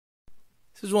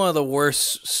This is one of the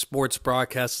worst sports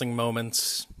broadcasting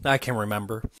moments I can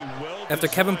remember. After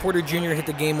Kevin Porter Jr. hit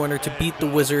the game winner to beat the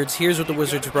Wizards, here's what the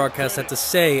Wizards broadcast had to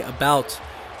say about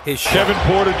his shot. Kevin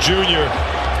Porter Jr.,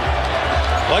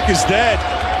 like his dad,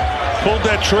 pulled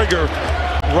that trigger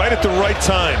right at the right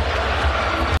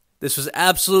time. This was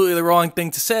absolutely the wrong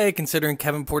thing to say, considering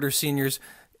Kevin Porter Sr.'s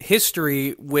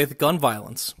history with gun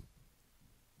violence.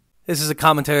 This is a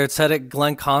commentator that said it.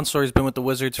 Glenn Consor has been with the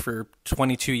Wizards for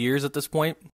 22 years at this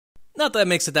point. Not that it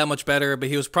makes it that much better, but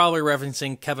he was probably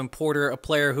referencing Kevin Porter, a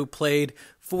player who played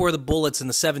for the Bullets in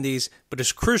the 70s, but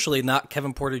is crucially not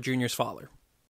Kevin Porter Jr.'s father.